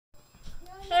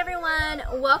Hey everyone,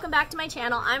 welcome back to my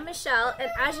channel. I'm Michelle,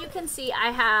 and as you can see,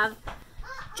 I have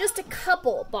just a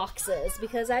couple boxes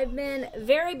because I've been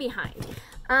very behind.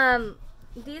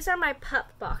 These are my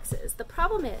pup boxes. The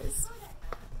problem is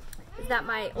that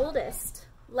my oldest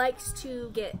likes to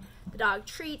get the dog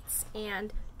treats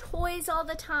and toys all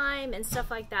the time and stuff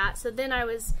like that. So then I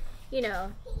was, you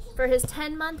know, for his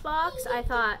 10-month box, I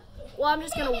thought, well, I'm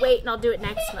just gonna wait and I'll do it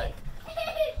next month.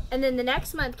 And then the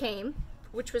next month came,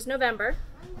 which was November,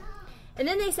 and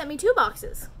then they sent me 2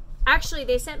 boxes. Actually,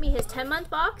 they sent me his 10-month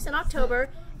box in October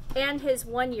and his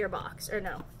 1-year box, or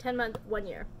no, 10-month, 1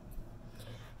 year.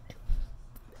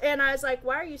 And I was like,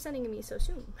 why are you sending me so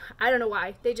soon? I don't know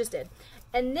why, they just did.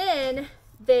 And then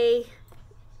they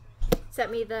sent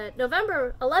me the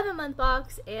November 11-month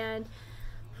box, and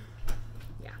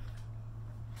yeah.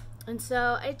 And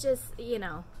so it just, you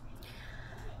know,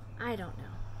 I don't know.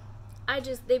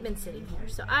 They've been sitting here,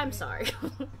 so I'm sorry.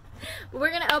 We're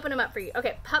going to open them up for you.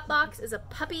 Okay, Pup Box is a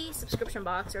puppy subscription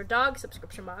box or dog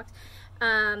subscription box.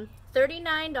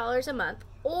 $39 a month.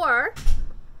 Or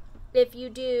if you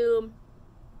do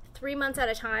 3 months at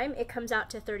a time, it comes out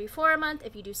to $34 a month.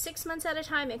 If you do 6 months at a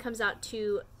time, it comes out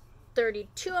to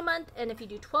 $32 a month. And if you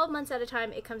do 12 months at a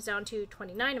time, it comes down to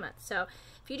 $29 a month. So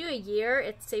if you do a year,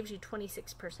 it saves you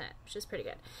 26%, which is pretty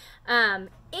good. And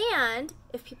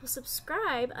if people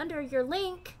subscribe under your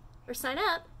link or sign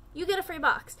up, you get a free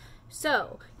box.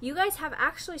 So you guys have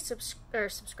actually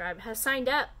have signed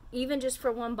up even just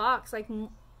for 1 box. Like,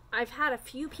 I've had a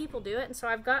few people do it, and so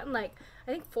I've gotten like,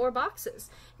 I think 4 boxes.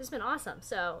 It's been awesome.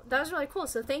 So that was really cool.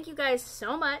 So thank you guys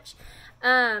so much.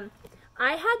 I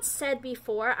had said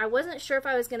before, I wasn't sure if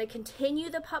I was going to continue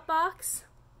the pup box,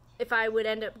 if I would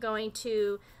end up going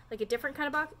to like a different kind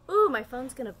of box. Ooh, my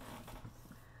phone's going to,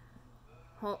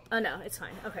 oh no, it's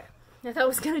fine. Okay. I thought it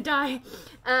was going to die.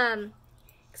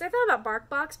 Because I thought about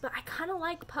BarkBox, but I kind of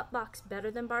like PupBox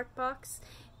better than BarkBox.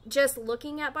 Just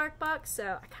looking at BarkBox,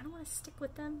 so I kind of want to stick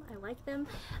with them. I like them.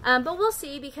 But we'll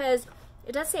see, because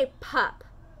it does say pup,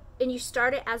 and you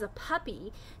start it as a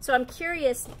puppy. So I'm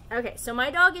curious. Okay, so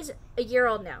my dog is a year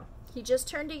old now. He just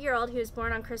turned a year old. He was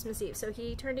born on Christmas Eve, so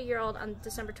he turned a year old on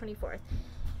December 24th.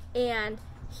 And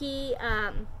he,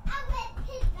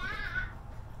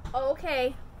 oh,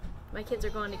 okay, my kids are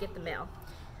going to get the mail.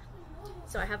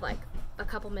 So I have like a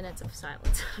couple minutes of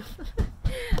silence.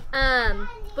 But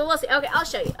we'll see. Okay, I'll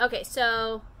show you. Okay,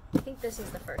 so I think this is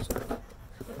the first one.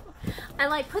 I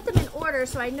like put them in order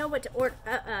so I know what to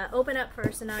open up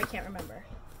first, and now I can't remember.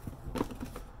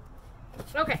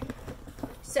 Okay,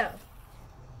 so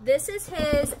this is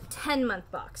his 10-month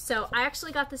box. So I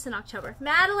actually got this in October.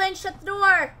 Madeline, shut the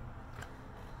door!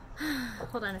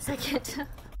 Hold on a second.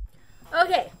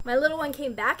 Okay, my little one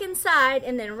came back inside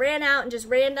and then ran out and just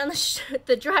ran down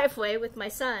the driveway with my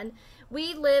son.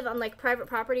 We live on like private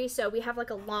property, so we have like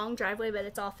a long driveway, but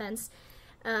it's all fenced.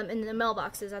 And the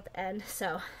mailbox is at the end,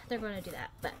 so they're going to do that.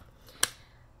 But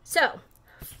so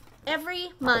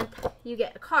every month you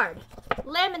get a card,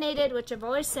 laminated, which I've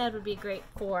always said would be great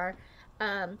for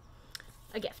a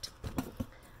gift.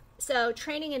 So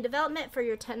training and development for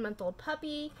your 10-month-old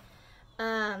puppy,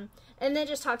 and then it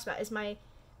just talks about, is my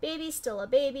baby still a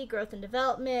baby, growth and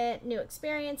development, new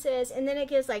experiences, and then it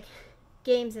gives like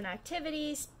games and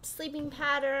activities, sleeping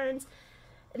patterns,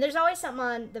 and there's always something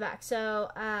on the back. So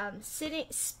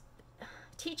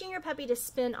teaching your puppy to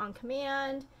spin on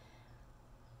command.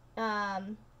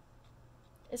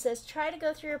 It says try to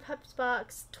go through your pup's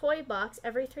box, toy box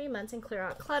every 3 months and clear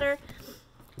out clutter.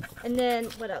 And then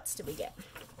what else did we get?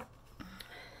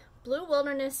 Blue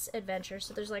Wilderness Adventure.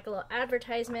 So there's like a little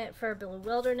advertisement for Blue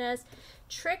Wilderness.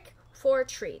 Trick for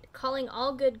treat. Calling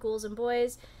all good ghouls and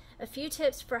boys. A few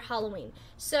tips for Halloween.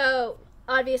 So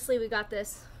obviously we got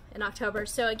this in October.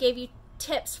 So it gave you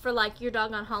tips for like your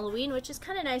dog on Halloween, which is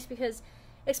kind of nice because,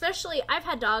 especially, I've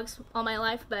had dogs all my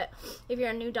life, but if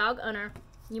you're a new dog owner,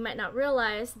 you might not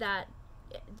realize that,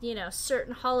 you know,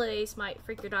 certain holidays might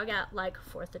freak your dog out, like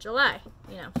 4th of July,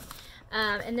 you know.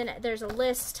 And then there's a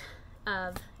list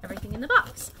of everything in the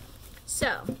box.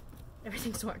 So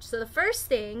everything's orange. So the first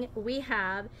thing we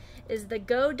have is the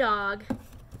Go Dog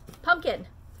pumpkin.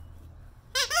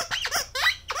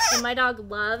 And my dog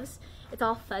loves, it's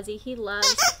all fuzzy, he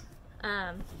loves,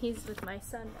 he's with my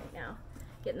son right now,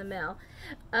 getting the mail,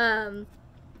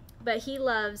 but he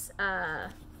loves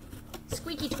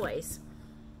squeaky toys.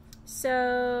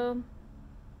 So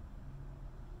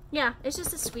yeah, it's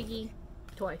just a squeaky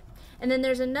toy. And then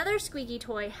there's another squeaky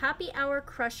toy, Happy Hour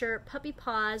Crusher Puppy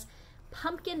Paws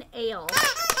Pumpkin Ale.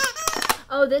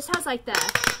 Oh, this has like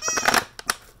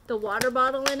the water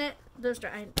bottle in it. Those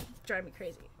drive me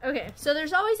crazy. Okay, so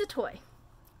there's always a toy,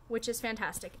 which is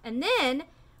fantastic. And then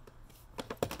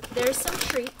there's some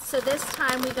treats. So this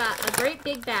time we got a great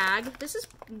big bag. This is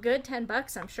good, 10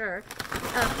 bucks, I'm sure.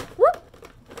 Whoop!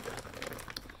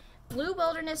 Blue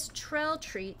Wilderness Trail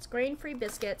Treats, grain-free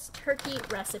biscuits, turkey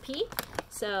recipe.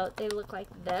 So they look like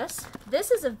this.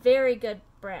 This is a very good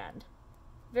brand.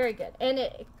 Very good. And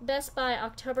it Best Buy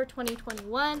October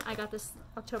 2021. I got this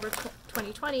October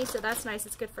 2020, so that's nice.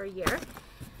 It's good for a year.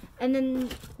 And then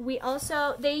we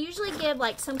also, they usually give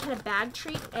like some kind of bag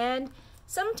treat, and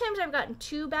sometimes I've gotten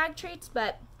 2 bag treats,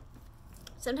 but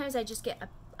sometimes I just get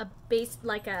a base,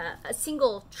 like a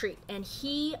single treat, and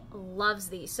he loves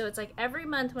these. So it's like every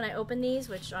month when I open these,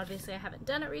 which obviously I haven't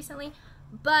done it recently,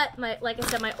 but like I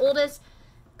said, my oldest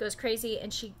goes crazy,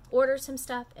 and she orders some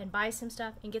stuff and buys some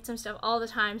stuff and gets some stuff all the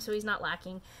time, so he's not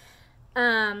lacking.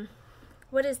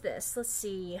 What is this? Let's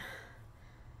see.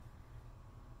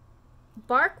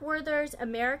 Barkwerther's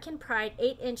American Pride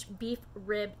 8-inch beef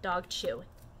rib dog chew.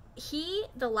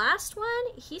 The last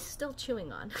one, he's still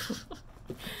chewing on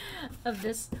of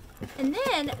this. And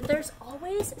then there's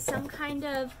always some kind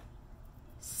of,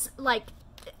 like,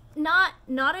 not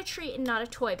a treat and not a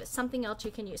toy, but something else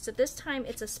you can use. So this time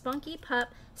it's a Spunky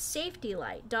Pup safety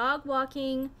light. Dog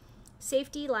walking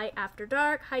safety light after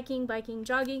dark, hiking, biking,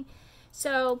 jogging.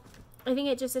 So I think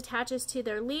it just attaches to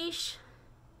their leash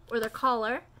or their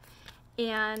collar.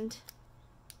 And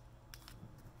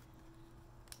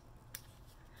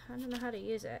I don't know how to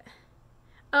use it.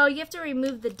 Oh, you have to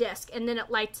remove the disc, and then it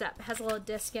lights up. It has a little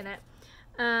disc in it.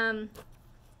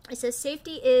 It says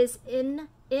safety is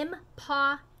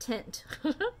important.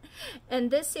 And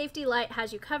this safety light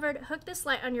has you covered. Hook this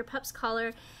light on your pup's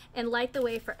collar and light the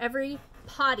way for every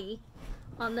potty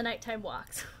on the nighttime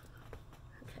walks.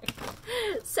 Okay.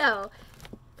 So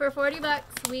for 40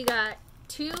 bucks, we got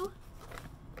 2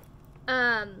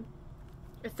 or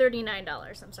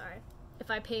 $39, I'm sorry. If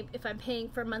I'm paying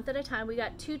for a month at a time, we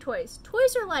got 2 toys.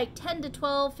 Toys are like 10 to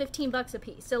 12, 15 bucks a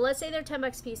piece. So let's say they're 10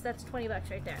 bucks a piece, that's 20 bucks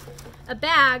right there. A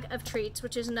bag of treats,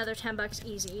 which is another 10 bucks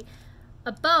easy.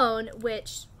 A bone,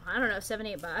 which, I don't know, 7,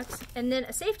 8 bucks. And then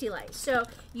a safety light. So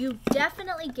you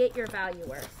definitely get your value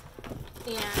worth.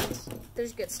 And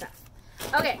there's good stuff.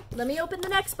 Okay, let me open the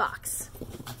next box.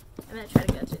 I'm gonna try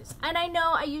to go through this. And I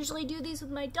know I usually do these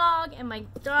with my dog and my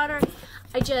daughter.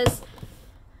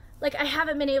 I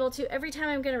haven't been able to. Every time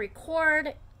I'm gonna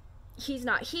record, he's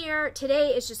not here. Today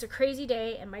is just a crazy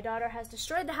day, and my daughter has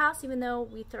destroyed the house, even though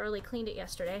we thoroughly cleaned it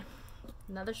yesterday.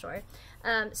 Another story.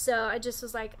 So I just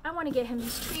was like, I want to get him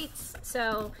his treats.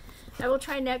 So I will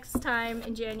try next time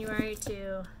in January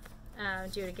to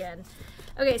do it again.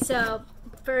 Okay, so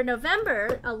for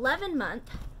November 11 month,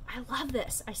 I love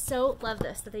this. I so love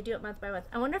this that they do it month by month.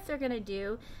 I wonder if they're gonna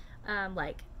do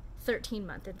like 13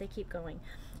 month if they keep going.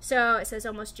 So it says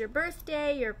almost your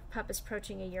birthday, your pup is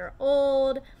approaching a year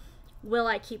old. Will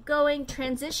I keep going?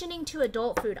 Transitioning to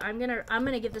adult food. I'm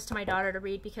gonna give this to my daughter to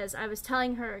read, because I was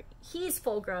telling her he's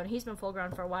full grown. He's been full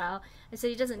grown for a while. I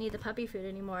said he doesn't need the puppy food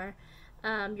anymore.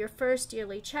 Your first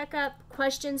yearly checkup.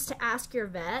 Questions to ask your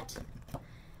vet.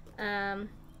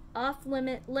 Off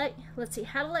limit. Let's see.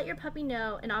 How to let your puppy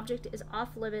know an object is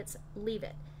off limits. Leave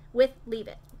it. Leave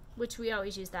it, which we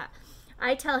always use that.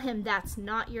 I tell him that's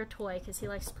not your toy, because he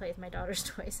likes to play with my daughter's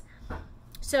toys.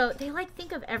 So they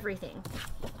think of everything.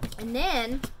 And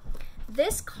then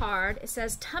this card, it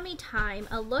says tummy time,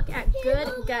 a look at good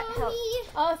gut health.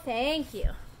 Oh, thank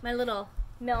you, my little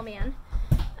mailman.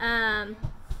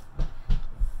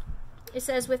 It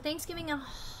says, with Thanksgiving and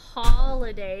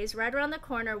holidays right around the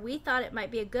corner, we thought it might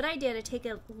be a good idea to take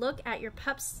a look at your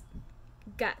pup's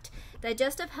gut.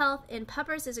 Digestive health in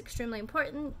puppers is extremely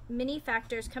important. Many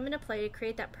factors come into play to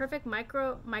create that perfect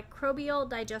microbial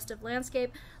digestive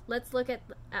landscape. Let's look at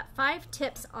 5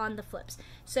 tips on the flips.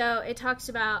 So it talks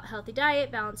about healthy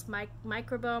diet, balanced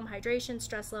microbiome, hydration,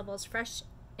 stress levels, fresh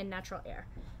and natural air.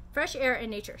 Fresh air and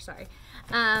nature, sorry.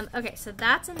 Okay, so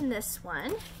that's in this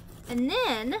one. And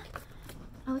then,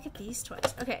 oh, look at these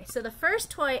toys. Okay, so the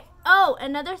first toy, oh,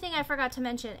 another thing I forgot to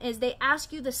mention is they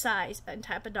ask you the size and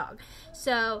type of dog.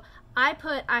 So I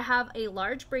have a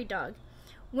large breed dog.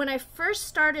 When I first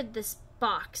started this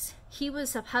box, he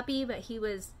was a puppy, but he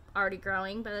was already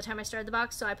growing by the time I started the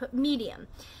box, so I put medium.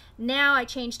 Now I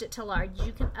changed it to large.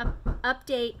 You can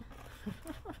update.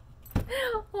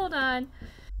 Hold on.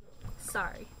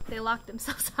 Sorry, they locked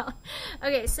themselves out.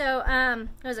 Okay, so what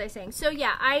was I saying? So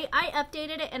yeah, I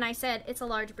updated it and I said it's a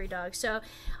large breed dog. So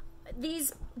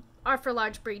these are for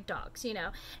large breed dogs, you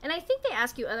know. And I think they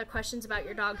ask you other questions about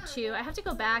your dog too. I have to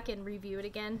go back and review it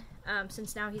again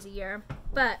since now he's a year.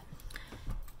 But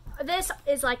this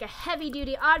is like a heavy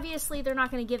duty. Obviously, they're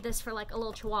not going to give this for like a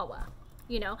little Chihuahua,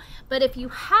 you know. But if you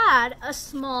had a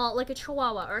small, like a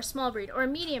Chihuahua or a small breed or a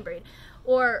medium breed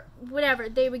or whatever,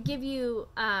 they would give you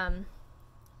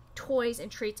toys and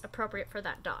treats appropriate for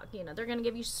that dog. You know, they're going to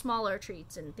give you smaller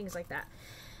treats and things like that.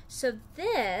 So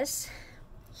this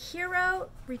Hero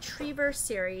Retriever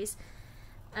series,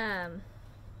 I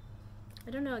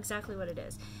don't know exactly what it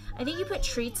is. I think you put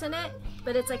treats in it,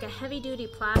 but it's like a heavy-duty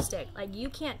plastic. Like, you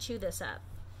can't chew this up.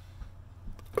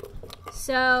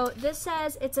 So this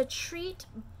says it's a treat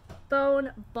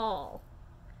bone ball.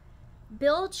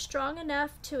 Build strong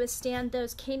enough to withstand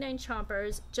those canine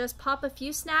chompers. Just pop a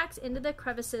few snacks into the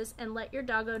crevices and let your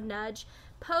doggo nudge,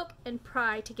 poke, and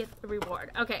pry to get the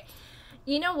reward. Okay,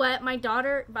 you know what? My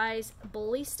daughter buys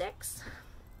bully sticks.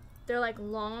 They're like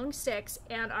long sticks,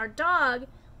 and our dog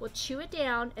will chew it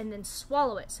down and then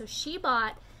swallow it. So she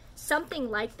bought something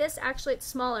like this. Actually, it's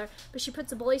smaller, but she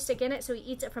puts a bully stick in it so he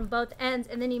eats it from both ends,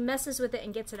 and then he messes with it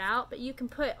and gets it out. But you can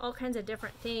put all kinds of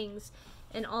different things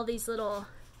in all these little,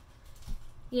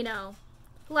 you know,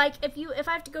 like if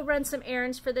I have to go run some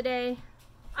errands for the day,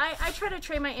 I try to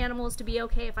train my animals to be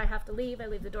okay if I have to leave. I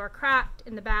leave the door cracked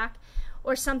in the back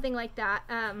or something like that.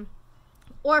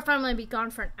 Or if I'm going to be gone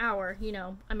for an hour, you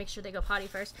know, I make sure they go potty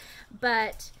first.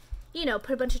 But, you know,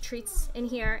 put a bunch of treats in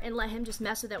here and let him just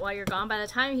mess with it while you're gone. By the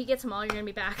time he gets them all, you're going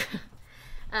to be back.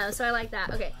 So I like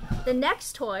that. Okay, the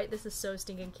next toy, this is so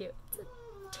stinking cute. It's a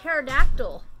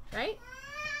pterodactyl, right?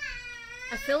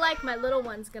 I feel like my little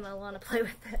one's going to want to play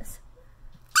with this.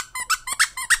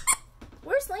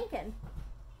 Where's Lincoln?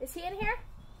 Is he in here?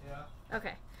 Yeah.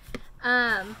 Okay.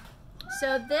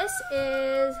 So this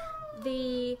is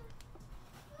the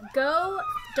Go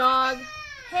Dog.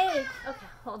 Hey, okay,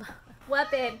 hold on.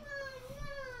 Weapon.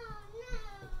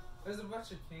 There's a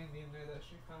bunch of candy in there that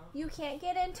she found. You can't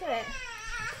get into it.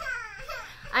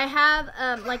 I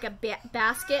have like a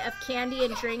basket of candy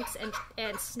and drinks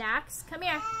and snacks. Come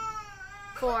here.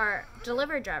 For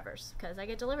delivery drivers, because I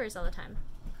get deliveries all the time.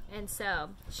 And so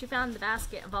she found the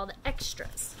basket of all the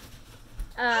extras.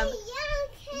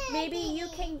 Maybe you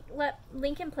can let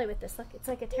Lincoln play with this. Look, it's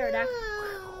like a pterodactyl.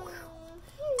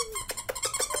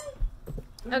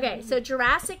 Okay, so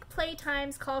Jurassic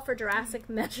playtimes call for Jurassic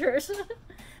measures.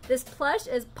 This plush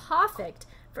is perfect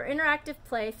for interactive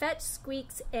play, fetch,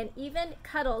 squeaks, and even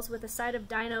cuddles with a side of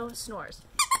dino snores.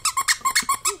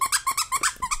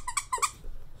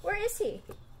 Where is he?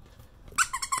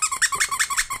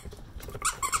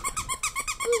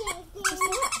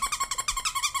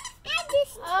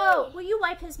 Oh, will you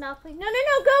wipe his mouth, please? No,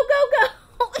 go.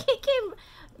 He came,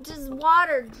 just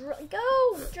water,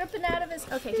 go, dripping out of his,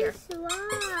 okay, here.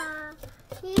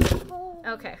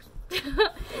 Okay.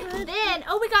 Then,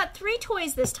 oh, we got 3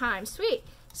 toys this time, sweet.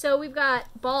 So we've got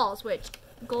balls, which,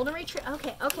 golden retriever,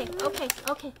 okay. I'm showing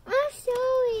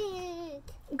it.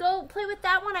 Go play with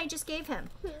that one I just gave him.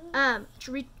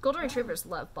 Golden retrievers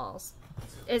love balls.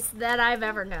 It's that I've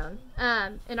ever known.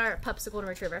 And our pup's a golden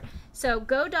retriever. So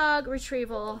Go Dog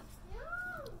Retrieval.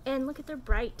 And look at, they're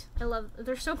bright.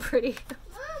 They're so pretty.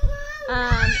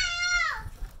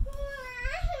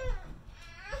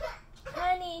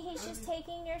 Honey, he's just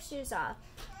taking your shoes off.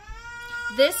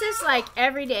 This is like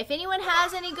every day. If anyone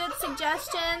has any good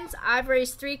suggestions, I've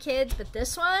raised 3 kids, but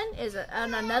this one is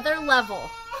on another level.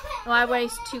 Oh, I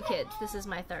raised 2 kids. This is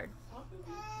my 3rd.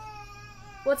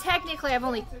 Well, technically, I've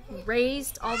only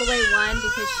raised all the way 1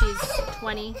 because she's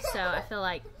 20, so I feel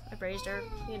like I've raised her,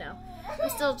 you know.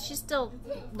 She's still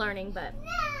learning, but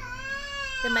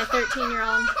then my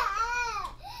 13-year-old,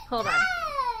 hold on.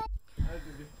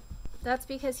 That's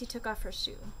because he took off her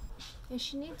shoe, and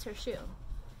she needs her shoe.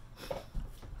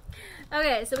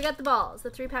 Okay, so we got the balls,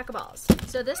 the 3-pack of balls.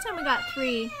 So this time we got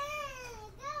 3.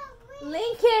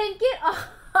 Lincoln, get off!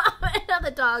 Now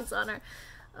the dog's on her.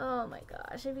 Oh my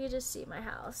gosh, if you just see my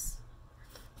house.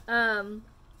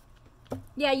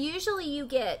 Yeah, usually you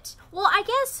get, well, I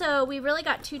guess so. We really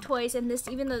got 2 toys, and this,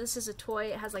 even though this is a toy,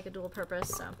 it has like a dual purpose,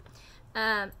 so.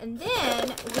 And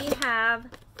then we have,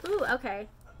 ooh, okay.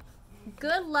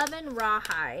 Good Lovin'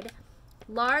 Rawhide,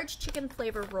 large chicken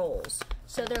flavor rolls.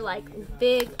 So they're like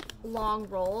big, long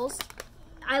rolls.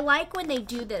 I like when they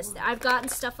do this. I've gotten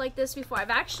stuff like this before. I've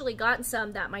actually gotten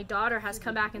some that my daughter has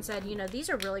come back and said, you know, these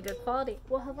are really good quality.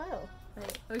 Well, hello.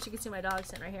 I wish you could see my dog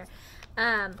sitting right here.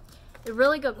 They're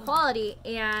really good quality,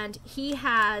 and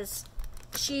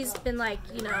she's been like,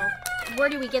 you know, where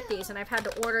do we get these? And I've had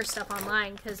to order stuff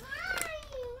online because,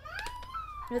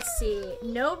 let's see,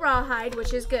 no rawhide,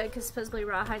 which is good because supposedly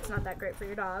rawhide's not that great for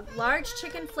your dog. Large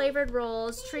chicken flavored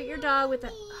rolls. Treat your dog with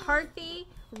a hearty,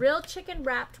 real chicken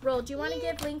wrapped roll. Do you want to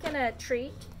give Lincoln a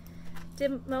treat?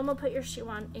 Did Momo put your shoe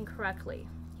on incorrectly?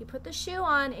 You put the shoe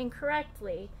on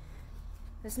incorrectly.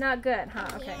 It's not good, huh?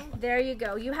 Okay, Yeah. there you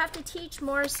go. You have to teach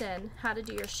Morrison how to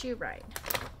do your shoe right.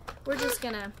 We're just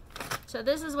gonna, so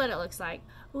this is what it looks like.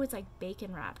 Ooh, it's like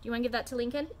bacon wrapped. You wanna give that to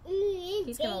Lincoln?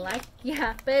 He's gonna like,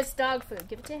 yeah, but it's dog food.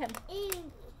 Give it to him.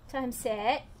 Tell him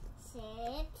sit. Sit.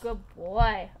 Good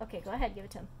boy. Okay, go ahead, give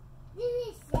it to him.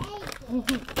 This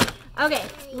is Okay,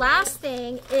 last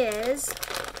thing is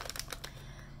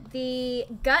the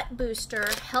Gut Booster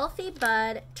Healthy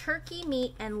Bud Turkey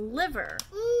Meat and Liver.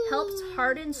 Helps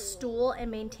harden stool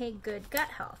and maintain good gut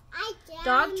health.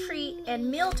 Dog treat and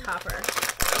meal topper.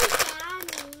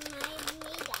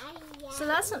 So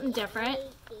that's something different.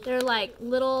 They're like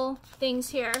little things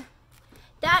here.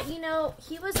 That, you know,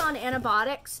 he was on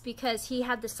antibiotics because he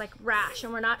had this like rash,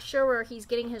 and we're not sure where he's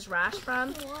getting his rash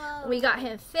from. When we got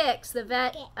him fixed, the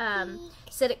vet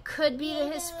said it could be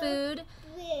his food,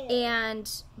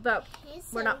 but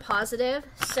we're not positive,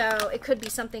 so it could be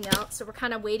something else. So we're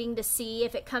kind of waiting to see.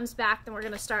 If it comes back, then we're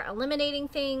going to start eliminating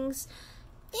things.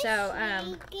 So,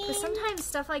 but sometimes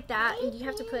stuff like that, and you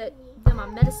have to put them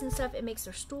on medicine stuff, it makes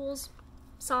their stools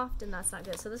soft, and that's not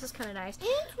good. So this is kind of nice.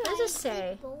 What does this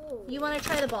say? You want to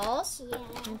try the balls? Yeah.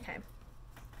 Okay.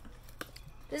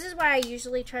 This is why I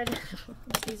usually try to,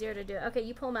 it's easier to do it. Okay,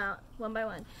 you pull them out one by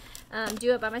one.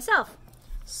 Do it by myself.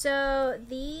 So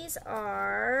these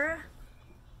are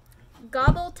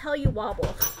Gobble Tell You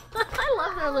Wobble. I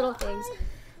love their little things.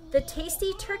 The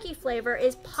tasty turkey flavor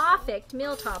is perfect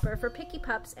meal topper for picky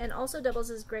pups and also doubles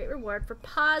as great reward for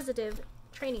positive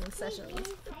training sessions.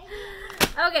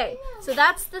 Okay, so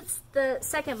that's the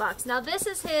second box. Now this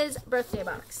is his birthday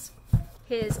box.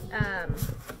 His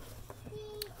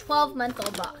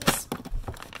 12-month-old box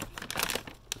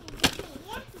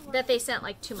that they sent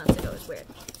like 2 months ago. It was weird.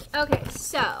 Okay,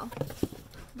 so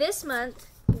this month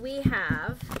we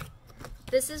have,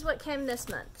 this is what came this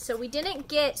month. So we didn't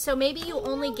get, so maybe you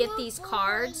only get these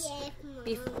cards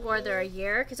before they're a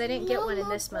year, because I didn't get one in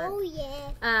this month.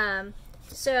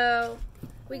 So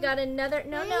we got another,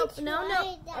 no.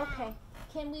 Okay,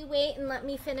 can we wait and let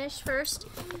me finish first?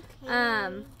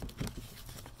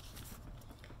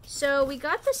 So we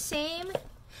got the same,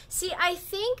 see, I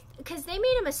think, because they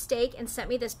made a mistake and sent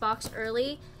me this box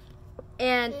early,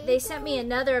 and they sent me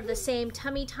another of the same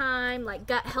tummy time, like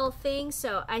gut health thing.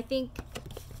 So I think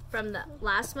from the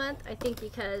last month, I think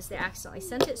because they accidentally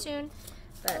sent it soon,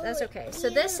 but that's okay. So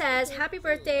this says, happy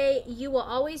birthday, you will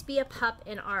always be a pup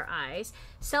in our eyes.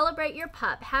 Celebrate your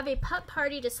pup. Have a pup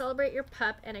party to celebrate your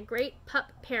pup and a great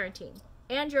pup parenting.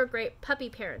 And your great puppy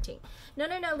parenting. No,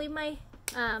 leave my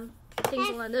things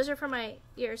alone. Those are for my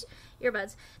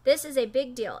earbuds. This is a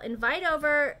big deal. Invite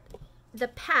over the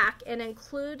pack and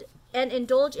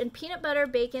indulge in peanut butter,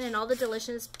 bacon, and all the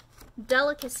delicious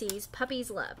delicacies puppies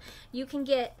love. You can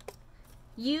get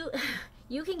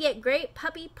great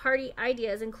puppy party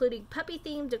ideas, including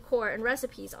puppy-themed decor and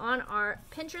recipes on our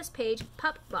Pinterest page,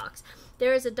 Pup Box.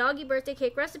 There is a doggy birthday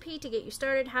cake recipe to get you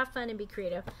started. Have fun and be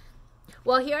creative.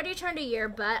 Well, he already turned a year,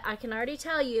 but I can already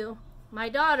tell you, my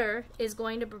daughter is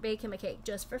going to bake him a cake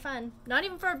just for fun. Not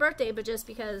even for a birthday, but just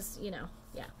because, you know,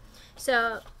 yeah.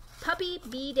 So, puppy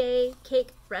B-Day cake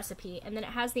recipe, and then it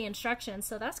has the instructions,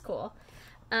 so that's cool.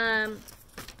 And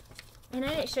I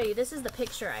didn't show you, this is the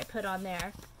picture I put on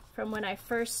there from when I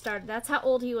first started. That's how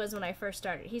old he was when I first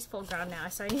started. He's full grown now,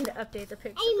 so I need to update the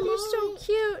picture. He's so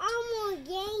cute.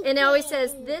 And it always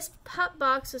says, this pup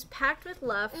box was packed with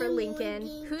love for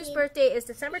Lincoln, whose birthday is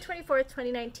December 24th,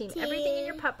 2019. Everything in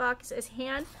your pup box is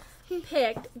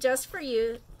hand-picked just for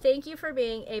you. Thank you for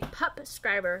being a pup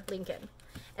subscriber, Lincoln.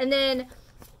 And then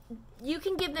you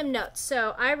can give them notes.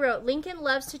 So I wrote, Lincoln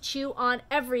loves to chew on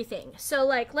everything. So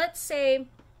like, let's say,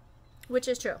 which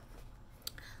is true.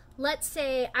 Let's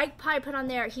say, I probably put on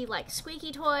there, he likes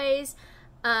squeaky toys,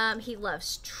 he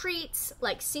loves treats,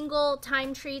 like single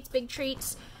time treats, big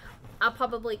treats. I'll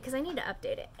probably, because I need to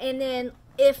update it. And then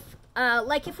if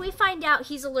we find out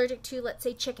he's allergic to, let's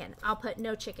say, chicken, I'll put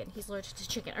no chicken, he's allergic to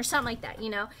chicken, or something like that, you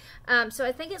know. So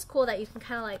I think it's cool that you can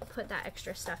kind of like put that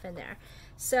extra stuff in there.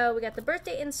 So we got the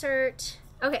birthday insert.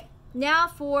 Okay, now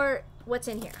for what's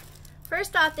in here.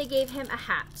 First off, they gave him a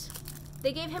hat.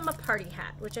 They gave him a party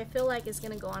hat, which I feel like is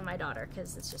going to go on my daughter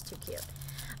because it's just too cute.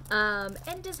 And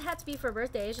it doesn't have to be for a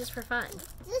birthday. It's just for fun.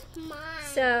 This is mine.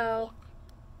 So,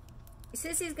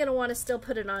 Sissy's going to want to still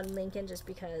put it on Lincoln just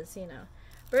because, you know.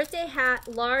 Birthday hat,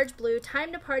 large blue,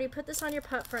 time to party. Put this on your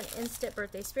pup for an instant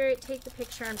birthday spirit. Take the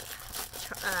picture and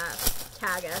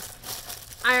tag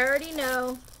us. I already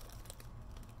know.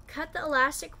 Cut the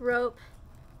elastic rope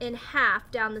in half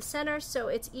down the center so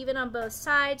it's even on both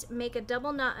sides. Make a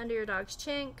double knot under your dog's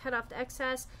chin. Cut off the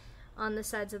excess. on the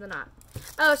sides of the knot.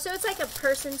 Oh, so it's like a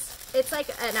person's, it's like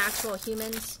an actual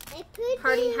human's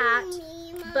party hat,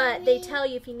 but they tell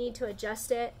you if you need to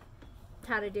adjust it,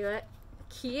 how to do it.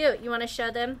 Cute. You want to show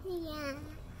them? Yeah.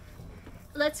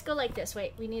 Let's go like this.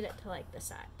 Wait, we need it to like this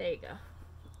side. There you go.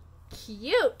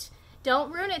 Cute.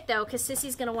 Don't ruin it though, because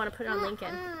Sissy's going to want to put it on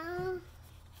Lincoln.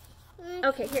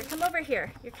 Okay, here, come over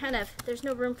here. You're kind of, there's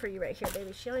no room for you right here,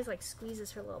 baby. She always like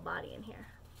squeezes her little body in here.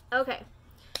 Okay.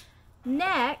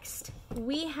 Next,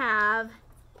 we have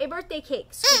a birthday cake,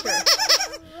 Squeaker.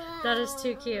 That is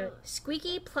too cute.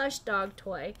 Squeaky plush dog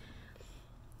toy.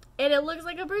 And it looks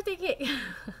like a birthday cake.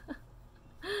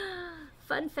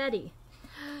 Funfetti.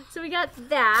 So we got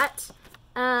that.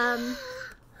 What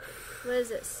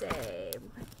does it say?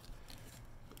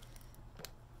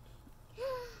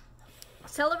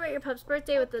 Celebrate your pup's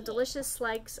birthday with the delicious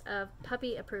slice of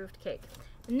puppy-approved cake.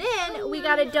 And then we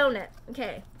got a donut.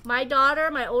 Okay, my daughter,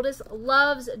 my oldest,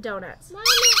 loves donuts. Mommy,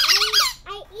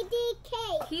 I eat the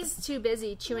cake. He's too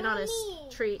busy chewing on his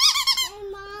treat.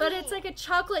 Mommy. But it's like a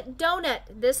chocolate donut.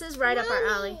 This is right up our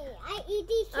alley. I eat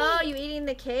the cake. Oh, you eating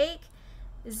the cake?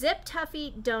 Zip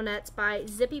Tuffy Donuts by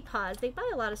Zippy Paws. They buy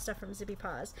a lot of stuff from Zippy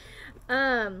Paws.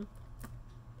 What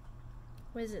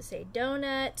does it say?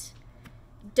 Donut.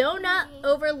 Donut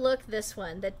overlook this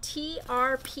one. The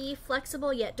TRP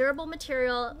flexible yet durable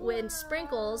material when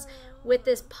sprinkles with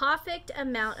this perfect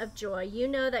amount of joy. You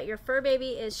know that your fur baby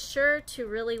is sure to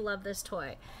really love this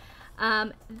toy.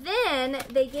 Then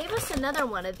they gave us another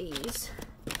one of these,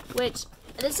 which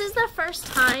this is the first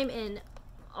time in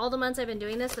all the months I've been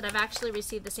doing this that I've actually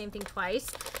received the same thing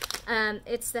twice.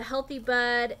 It's the Healthy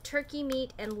Bud turkey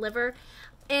meat and liver.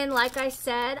 And like I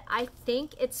said, I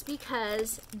think it's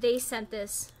because they sent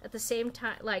this at the same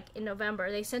time, like in November.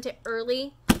 They sent it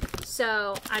early,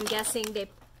 so I'm guessing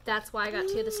that's why I got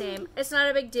two of the same. It's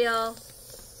not a big deal.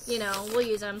 You know, we'll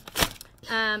use them.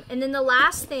 And then the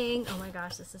last thing, oh my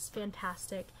gosh, this is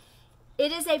fantastic.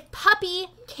 It is a puppy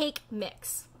cake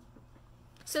mix.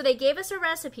 So they gave us a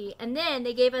recipe, and then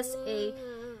they gave us a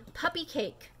puppy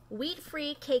cake.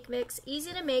 Wheat-free cake mix,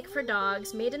 easy to make for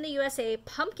dogs, made in the USA,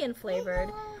 pumpkin flavored.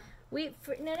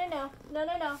 Wheat-free, no.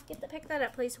 Pick that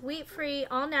up, please. Wheat-free,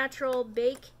 all-natural,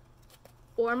 bake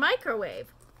or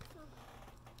microwave.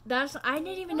 I didn't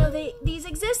even know these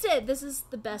existed. This is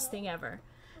the best thing ever.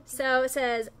 So it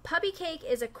says, puppy cake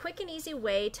is a quick and easy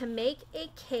way to make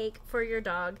a cake for your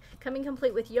dog. Coming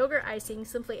complete with yogurt icing,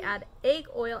 simply add egg,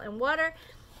 oil, and water.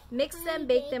 Mix them,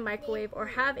 bake them, microwave, or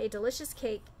have a delicious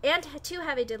cake, and to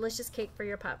have a delicious cake for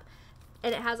your pup.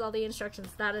 And it has all the instructions.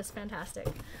 That is fantastic.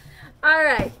 All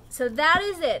right, so that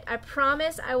is it. I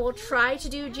promise I will try to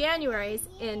do January's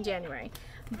in January.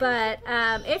 But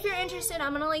if you're interested,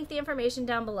 I'm going to link the information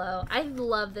down below. I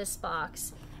love this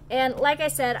box. And like I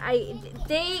said,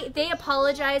 they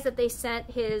apologize that they sent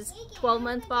his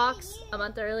 12-month box a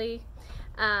month early.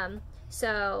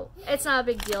 So it's not a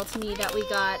big deal to me that we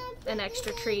got an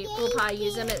extra treat. We'll probably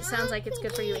use them. It sounds like it's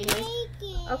good for you anyways.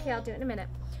 Okay, I'll do it in a minute.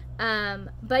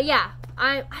 But yeah,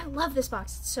 I love this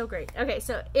box. It's so great. Okay,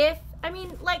 so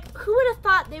like, who would have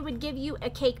thought they would give you a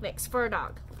cake mix for a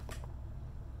dog?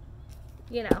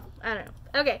 You know, I don't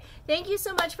know. Okay, thank you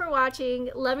so much for watching.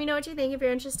 Let me know what you think if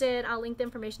you're interested. I'll link the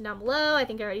information down below. I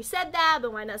think I already said that,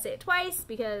 but why not say it twice?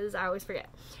 Because I always forget.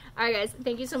 All right, guys,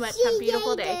 thank you so much. Have a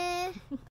beautiful day.